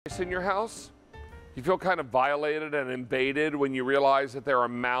In your house? You feel kind of violated and invaded when you realize that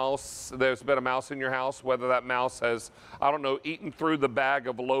there's been a mouse in your house, whether that mouse has, I don't know, eaten through the bag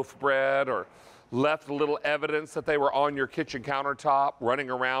of loaf bread or left a little evidence that they were on your kitchen countertop,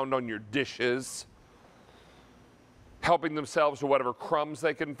 running around on your dishes, helping themselves to whatever crumbs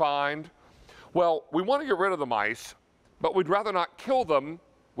they can find. Well, we want to get rid of the mice, but we'd rather not kill them.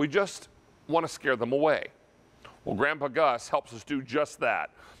 We just want to scare them away. Well, Grandpa Gus helps us do just that.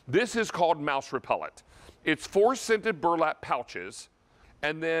 This is called mouse repellent. It's 4 scented burlap pouches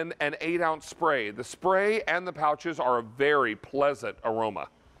and then an 8-ounce spray. The spray and the pouches are a very pleasant aroma,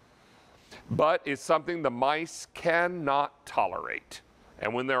 but it's something the mice cannot tolerate.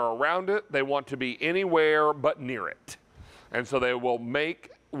 And when they're around it, they want to be anywhere but near it. And so they will make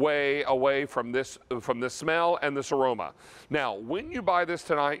way away from this smell and this aroma. Now, when you buy this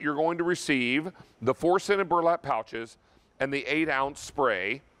tonight, you're going to receive the 4 scented burlap pouches and the 8-ounce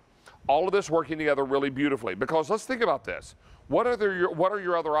spray. All of this working together really beautifully. Because let's think about this. What are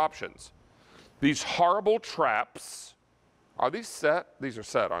your other options? These horrible traps. Are these set? These are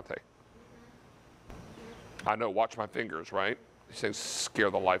set, aren't they? I know. Watch my fingers, right? These things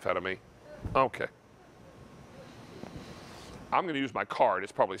scare the life out of me. Okay. I'm going to use my card.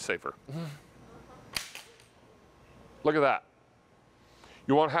 It's probably safer. Look at that.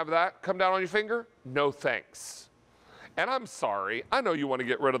 You want to have that come down on your finger? No thanks. And I'm sorry. I know you want to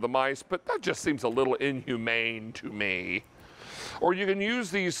get rid of the mice, but that just seems a little inhumane to me. Or you can use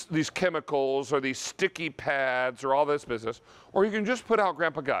these chemicals or these sticky pads or all this business, or you can just put out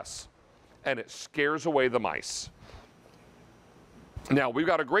Grandpa Gus, and it scares away the mice. Now, we've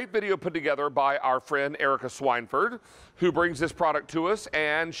got a great video put together by our friend Erica Swineford, who brings this product to us,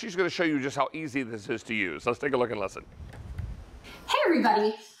 and she's going to show you just how easy this is to use. Let's take a look and listen. Hey,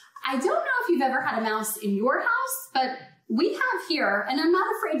 everybody. I don't know if you've ever had a mouse in your house, but we have here, and I'm not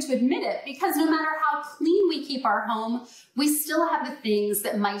afraid to admit it, because no matter how clean we keep our home, we still have the things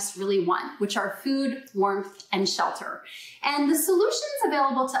that mice really want, which are food, warmth, and shelter. And the solutions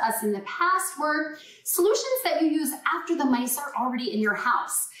available to us in the past were solutions that you use after the mice are already in your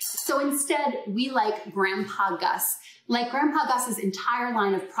house. So instead, we like Grandpa Gus. Like Grandpa Gus's entire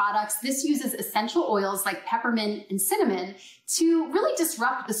line of products, this uses essential oils like peppermint and cinnamon to really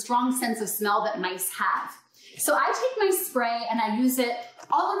disrupt the strong sense of smell that mice have. So I take my spray and I use it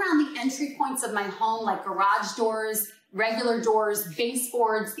all around the entry points of my home, like garage doors, regular doors,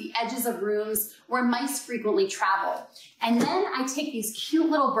 baseboards, the edges of rooms where mice frequently travel. And then I take these cute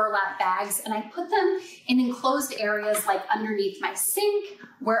little burlap bags and I put them in enclosed areas like underneath my sink,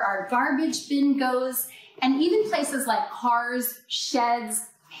 where our garbage bin goes, and even places like cars, sheds,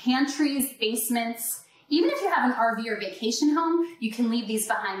 pantries, basements. Even if you have an RV or vacation home, you can leave these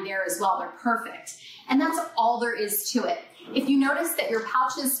behind there as well. They're perfect. And that's all there is to it. If you notice that your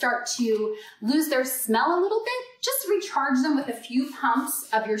pouches start to lose their smell a little bit, just recharge them with a few pumps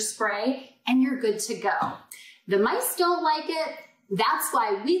of your spray and you're good to go. The mice don't like it. That's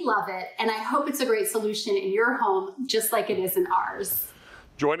why we love it. And I hope it's a great solution in your home, just like it is in ours.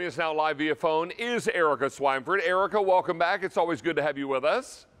 Joining us now live via phone is Erica Swineford. Erica, welcome back. It's always good to have you with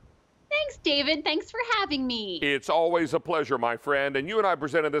us. Thanks, David. Thanks for having me. It's always a pleasure, my friend. And you and I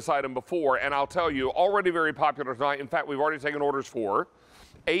presented this item before, and I'll tell you, already very popular tonight. In fact, we've already taken orders for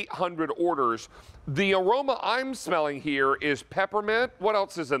 800 orders. The aroma I'm smelling here is peppermint. What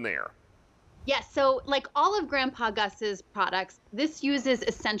else is in there? Yes, so like all of Grandpa Gus's products, this uses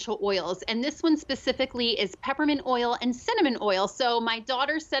essential oils, and this one specifically is peppermint oil and cinnamon oil. So my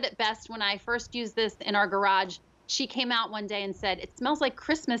daughter said it best when I first used this in our garage. She came out one day and said, "It smells like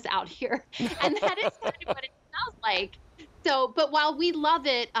Christmas out here." And that is kind of what it smells like. So, but while we love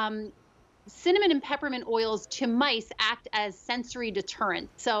it, cinnamon and peppermint oils to mice act as sensory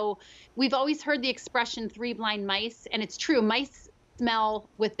deterrents. So we've always heard the expression 3 blind mice, and it's true. Mice smell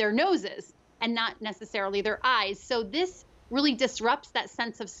with their noses and not necessarily their eyes. So this really disrupts that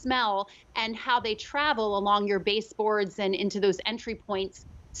sense of smell and how they travel along your baseboards and into those entry points,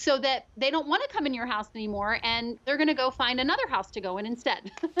 so that they don't want to come in your house anymore, and they're going to go find another house to go in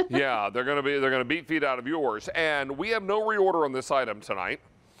instead. Yeah, they're going to beat feet out of yours. And we have no reorder on this item tonight.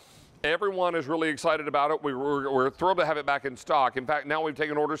 Everyone is really excited about it. We're thrilled to have it back in stock. In fact, now we've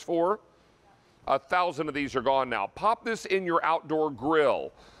taken orders for 1,000 of these are gone now. Pop this in your outdoor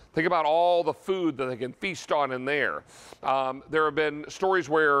grill. Think about all the food that they can feast on in there. There have been stories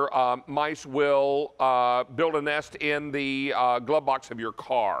where mice will build a nest in the glove box of your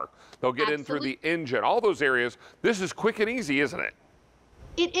car. They'll get in through the engine, all those areas. This is quick and easy, isn't it?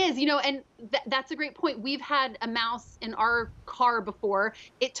 It is, you know, and that's a great point. We've had a mouse in our car before.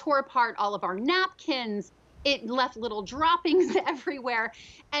 It tore apart all of our napkins, It left little droppings everywhere.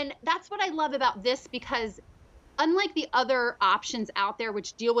 And that's what I love about this, because unlike the other options out there,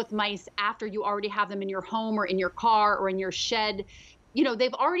 which deal with mice after you already have them in your home or in your car or in your shed, you know,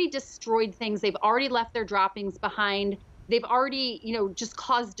 they've already destroyed things. They've already left their droppings behind. They've already, you know, just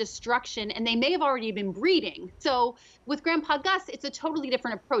caused destruction, and they may have already been breeding. So with Grandpa Gus, it's a totally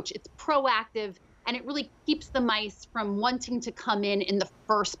different approach. It's proactive, and it really keeps the mice from wanting to come in the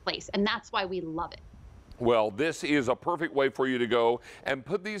first place. And that's why we love it. Well, this is a perfect way for you to go and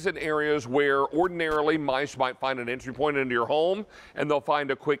put these in areas where ordinarily mice might find an entry point into your home, and they'll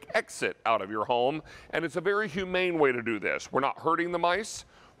find a quick exit out of your home. And it's a very humane way to do this. We're not hurting the mice.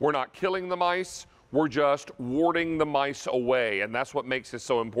 We're not killing the mice. We're just warding the mice away, and that's what makes this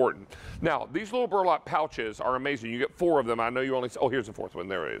so important. Now, these little burlap pouches are amazing. You get 4 of them. I know you only, oh, here's the 4th one.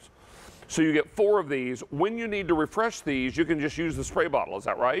 There it is. So you get 4 of these. When you need to refresh these, you can just use the spray bottle. Is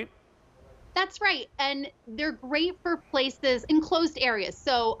that right? That's right. And they're great for places, enclosed areas.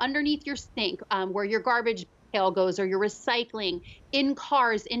 So underneath your sink, where your garbage pail goes, or your recycling, in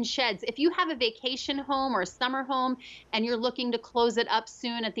cars, in sheds. If you have a vacation home or a summer home and you're looking to close it up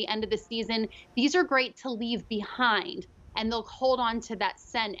soon at the end of the season, these are great to leave behind, and they'll hold on to that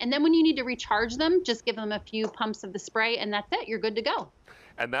scent. And then when you need to recharge them, just give them a few pumps of the spray, and that's it. You're good to go.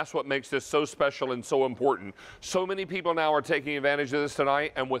 And that's what makes this so special and so important. So many people now are taking advantage of this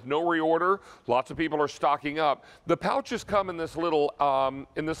tonight, and with no reorder, lots of people are stocking up. The pouches come in this little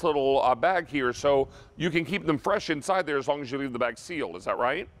bag here, so you can keep them fresh inside there as long as you leave the bag sealed. Is that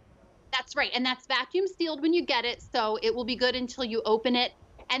right? That's right, and that's vacuum sealed when you get it, so it will be good until you open it.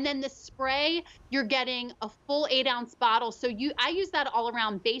 And then the spray, you're getting a full 8-ounce bottle. So I use that all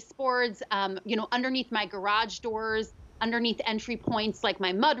around baseboards, you know, underneath my garage doors, underneath entry points like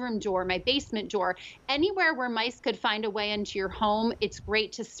my mudroom door, my basement door, anywhere where mice could find a way into your home. It's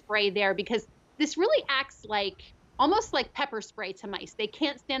great to spray there, because this really acts like almost like pepper spray to mice. They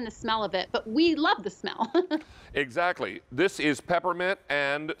can't stand the smell of it, but we love the smell. Exactly. This is peppermint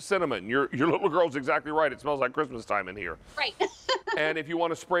and cinnamon. Your little girl's exactly right. It smells like Christmas time in here. Right. And if you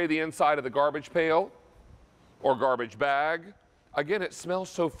want to spray the inside of the garbage pail or garbage bag, again, it smells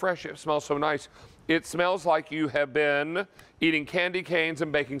so fresh. It smells so nice. It smells like you have been eating candy canes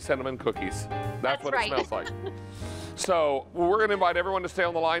and baking cinnamon cookies. That's what right. It smells like. So we're going to invite everyone to stay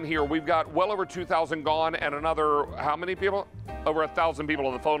on the line here. We've got well over 2,000 gone, and another, how many people? Over 1,000 people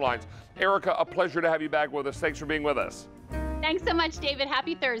on the phone lines. Erica, a pleasure to have you back with us. Thanks for being with us. Thanks so much, David.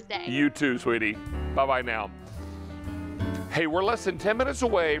 Happy Thursday. You too, sweetie. Bye-bye now. Hey, we're less than 10 minutes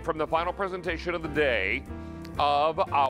away from the final presentation of the day of